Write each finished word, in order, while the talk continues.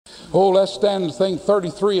Oh, let's stand and sing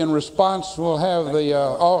 33 in response. We'll have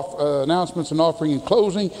the announcements and offering in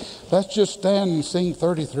closing. Let's just stand and sing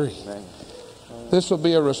 33. This will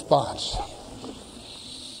be a response.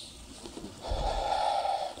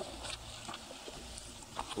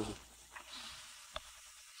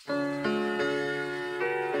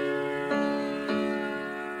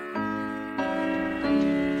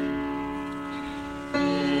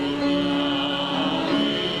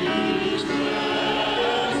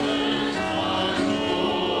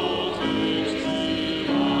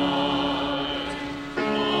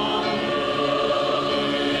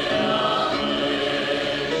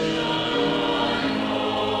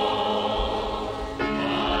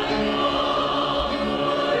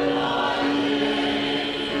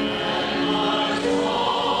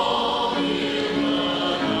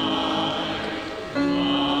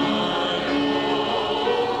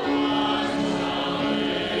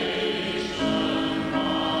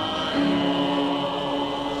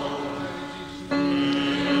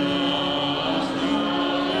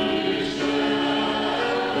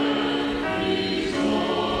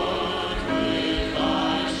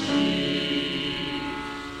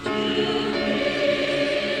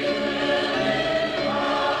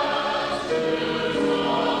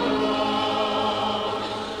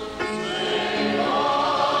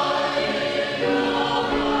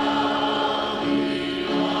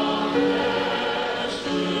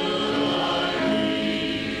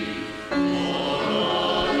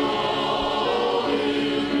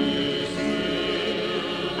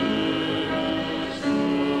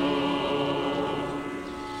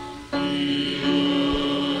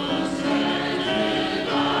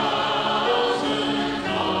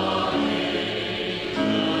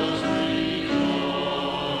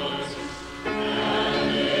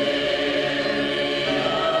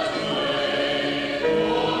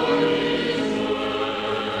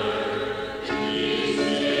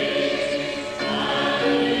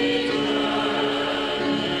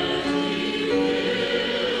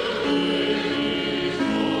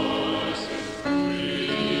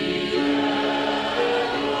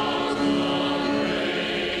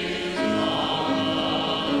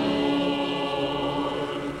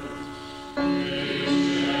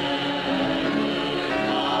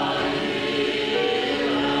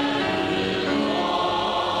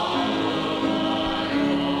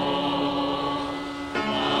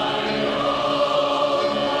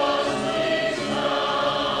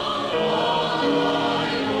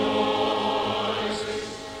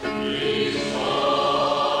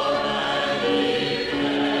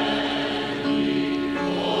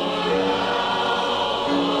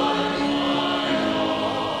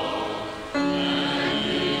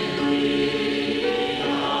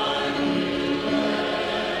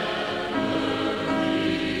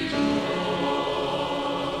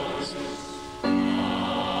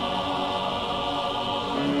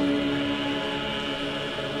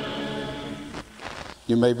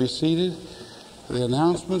 You may be seated. The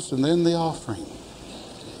announcements and then the offering.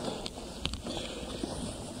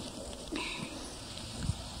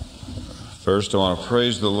 First, I want to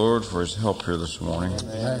praise the Lord for His help here this morning.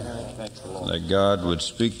 Amen. That God would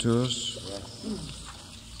speak to us.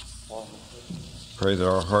 Pray that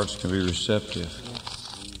our hearts can be receptive.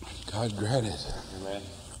 God grant it.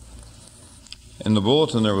 In the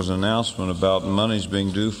bulletin, there was an announcement about monies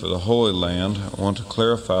being due for the Holy Land. I want to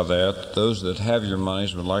clarify that. Those that have your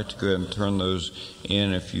monies would like to go ahead and turn those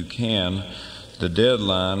in if you can. The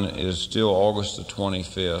deadline is still August the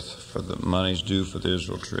 25th for the monies due for the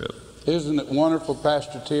Israel trip. Isn't it wonderful,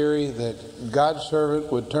 Pastor Terry, that God's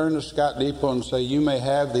servant would turn to Scott Depot and say, you may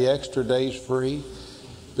have the extra days free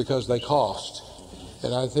because they cost.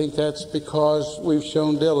 And I think that's because we've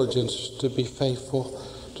shown diligence to be faithful,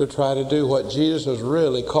 to try to do what Jesus is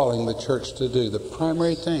really calling the church to do. The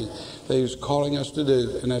primary thing that He's calling us to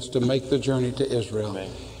do, and that's to make the journey to Israel. Amen.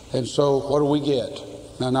 And so what do we get?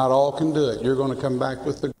 Now, not all can do it. You're going to come back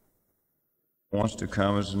with the... Wants to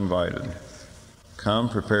come is invited. Come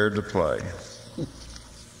prepared to play.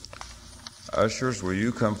 Ushers, will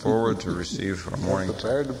you come forward to receive our morning?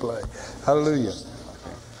 Prepared to play. Hallelujah.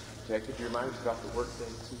 Jack, if you remind us about the work day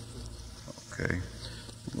too. Okay.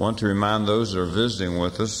 Want to remind those that are visiting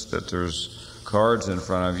with us that there's cards in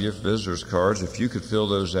front of you, visitors cards. If you could fill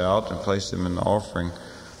those out and place them in the offering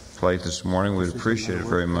plate this morning, we'd appreciate it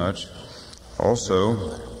very much.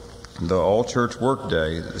 Also, the all-church work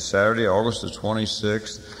day, Saturday, August the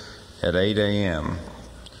 26th at 8 a.m.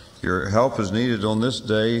 Your help is needed on this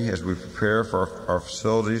day as we prepare for our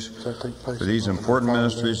facilities for these important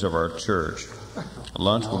ministries of our church.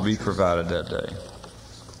 Lunch will be provided that day.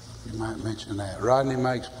 You might mention that. Rodney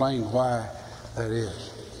may explain why that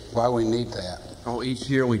is. Why we need that. Oh, each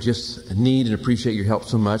year we just need and appreciate your help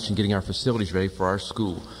so much in getting our facilities ready for our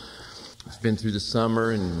school. It's been through the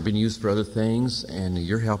summer and been used for other things, and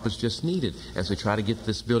your help is just needed as we try to get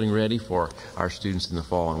this building ready for our students in the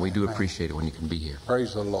fall, and we do appreciate it when you can be here.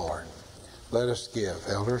 Praise the Lord. Let us give,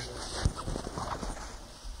 elders.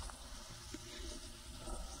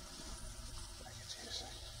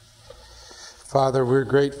 Father, we're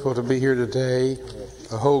grateful to be here today.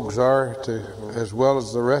 The Hogues are, as well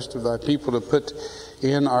as the rest of thy people, to put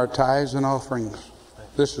in our tithes and offerings.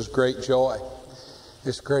 This is great joy.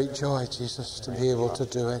 It's great joy, Jesus, to be able to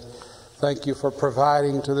do it. Thank you for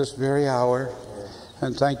providing to this very hour.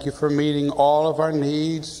 And thank you for meeting all of our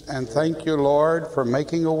needs. And thank you, Lord, for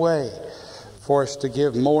making a way for us to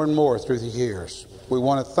give more and more through the years. We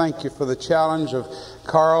want to thank you for the challenge of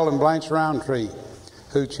Carl and Blanche Roundtree,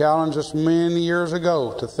 who challenged us many years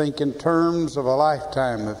ago to think in terms of a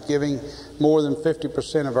lifetime of giving more than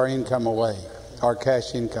 50% of our income away, our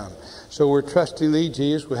cash income. So we're trusting thee,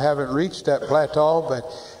 Jesus. We haven't reached that plateau, but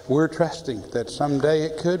we're trusting that someday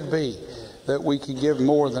it could be that we could give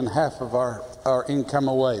more than half of our income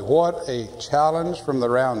away. What a challenge from the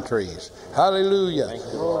Roundtrees. Hallelujah.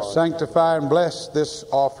 Sanctify and bless this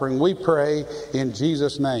offering, we pray in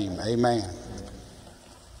Jesus' name. Amen.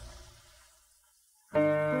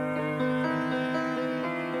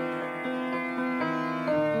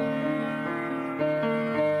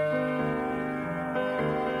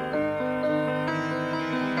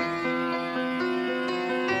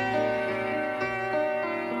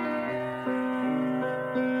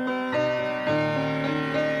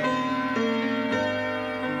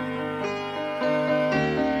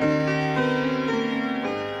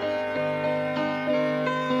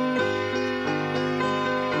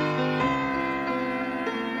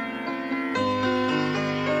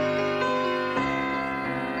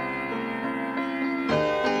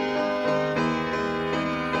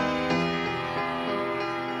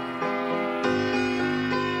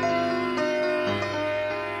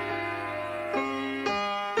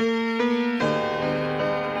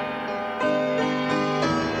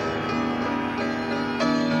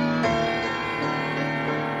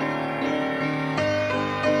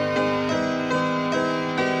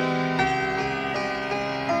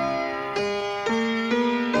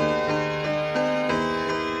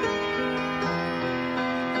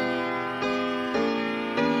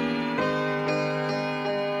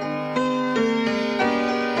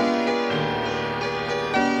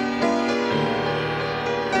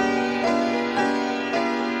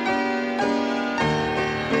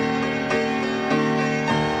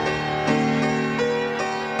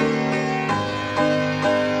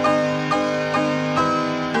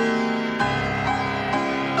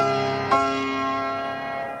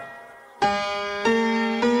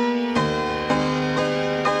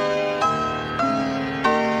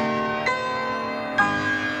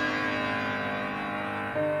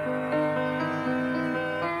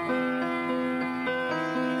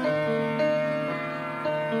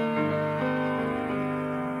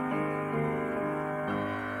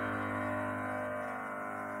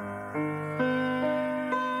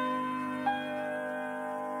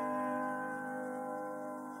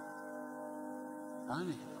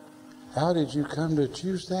 Honey, how did you come to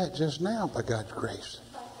choose that just now, by God's grace?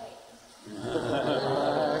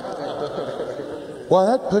 Well,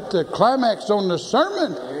 that put the climax on the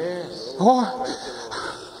sermon. Yes. Oh.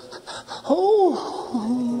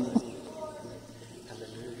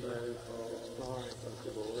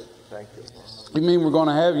 You mean we're going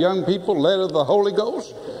to have young people led of the Holy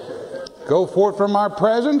Ghost? Go forth from our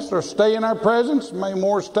presence or stay in our presence? May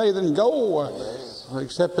more stay than go.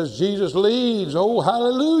 Except as Jesus leads. Oh,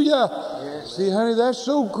 hallelujah. Yes. See, honey, that's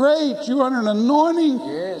so great. You're under an anointing.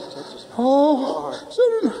 Yes. Oh, it's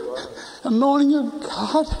an anointing of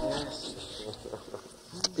God. Yes.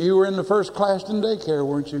 You were in the first class in daycare,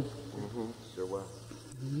 weren't you? Mm-hmm. Sure was.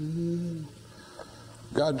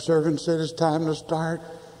 God's servant said it's time to start.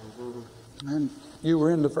 Mm-hmm. And you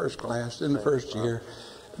were in the first class, in the first year.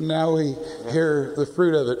 Now we hear the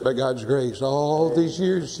fruit of it by God's grace. All these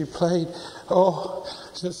years she played. Oh,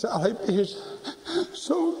 since Sally is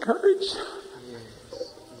so encouraged.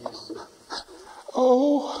 Yes.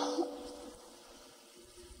 Oh.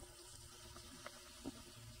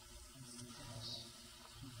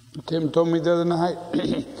 Tim told me the other night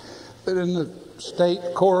that in the state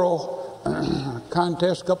choral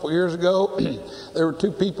contest a couple years ago, there were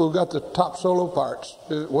two people who got the top solo parts,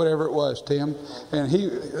 whatever it was, Tim, and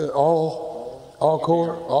he all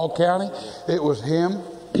county. It was him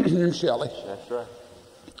and Shelley. That's right.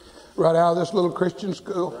 Right out of this little Christian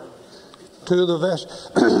school.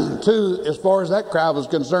 Two, as far as that crowd was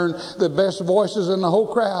concerned, the best voices in the whole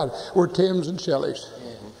crowd were Tim's and Shelley's.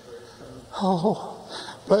 Oh,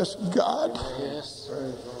 bless God.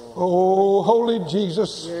 Oh, holy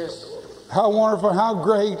Jesus. How wonderful, how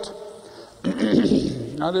great.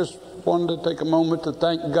 I just wanted to take a moment to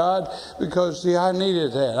thank God because, see, I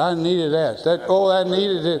needed that. I needed that. I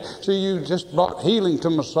needed it. See, you just brought healing to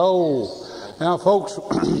my soul. Now, folks,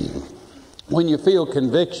 when you feel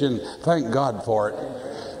conviction, thank God for it.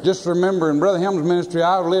 Just remember, in Brother Helm's ministry,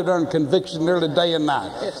 I've lived under conviction nearly day and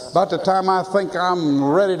night. About the time I think I'm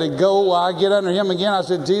ready to go, I get under him again. I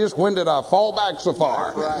said, Jesus, when did I fall back so far?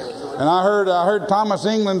 And I heard Thomas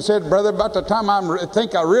England said, brother, about the time I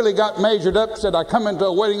think I really got measured up, said I come into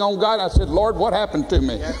a waiting on God. I said, Lord, what happened to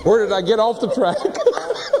me? Where did I get off the track?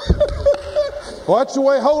 Well, that's the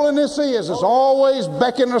way holiness is. It's always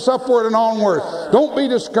beckoning us upward and onward. Don't be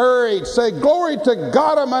discouraged. Say, glory to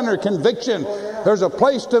God, I'm under conviction. There's a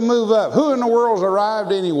place to move up. Who in the world's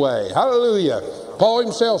arrived anyway? Hallelujah. Paul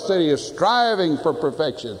himself said he is striving for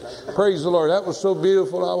perfection. Praise the Lord. That was so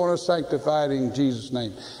beautiful. I want to sanctify it in Jesus'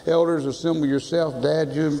 name. Elders, assemble yourself.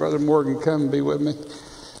 Dad, you and Brother Morgan, come and be with me.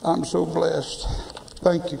 I'm so blessed.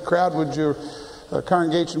 Thank you. Crowd, would you,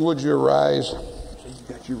 congregation, would you arise?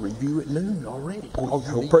 You got your review at noon already. Oh,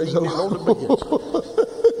 praise the Lord.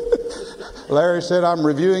 Larry said, I'm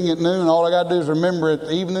reviewing at noon. All I got to do is remember it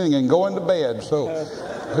evening and going to bed. So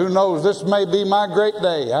who knows? This may be my great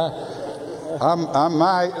day. I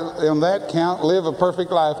might, on that count, live a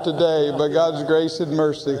perfect life today by God's grace and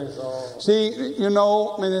mercy. See, you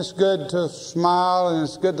know, I mean, it's good to smile and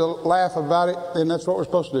it's good to laugh about it. And that's what we're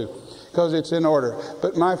supposed to do because it's in order.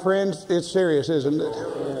 But my friends, it's serious, isn't it?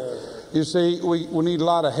 You see, we need a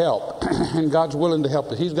lot of help. And God's willing to help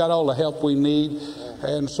us. He's got all the help we need.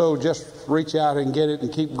 And so just reach out and get it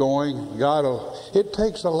and keep going. It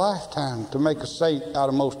takes a lifetime to make a saint out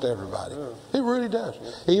of most everybody. It really does.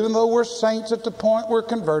 Even though we're saints at the point we're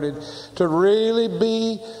converted, to really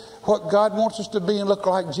be what God wants us to be and look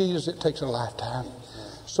like Jesus, it takes a lifetime.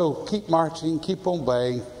 So keep marching, keep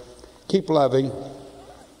obeying, keep loving,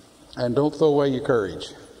 and don't throw away your courage.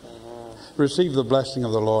 Receive the blessing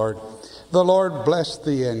of the Lord. The Lord bless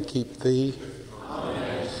thee and keep thee.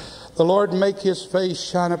 Amen. The Lord make his face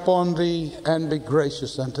shine upon thee and be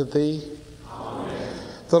gracious unto thee. Amen.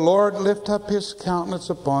 The Lord lift up his countenance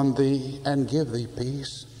upon thee and give thee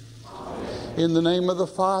peace. Amen. In the name of the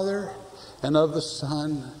Father and of the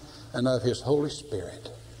Son and of his Holy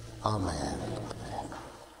Spirit. Amen.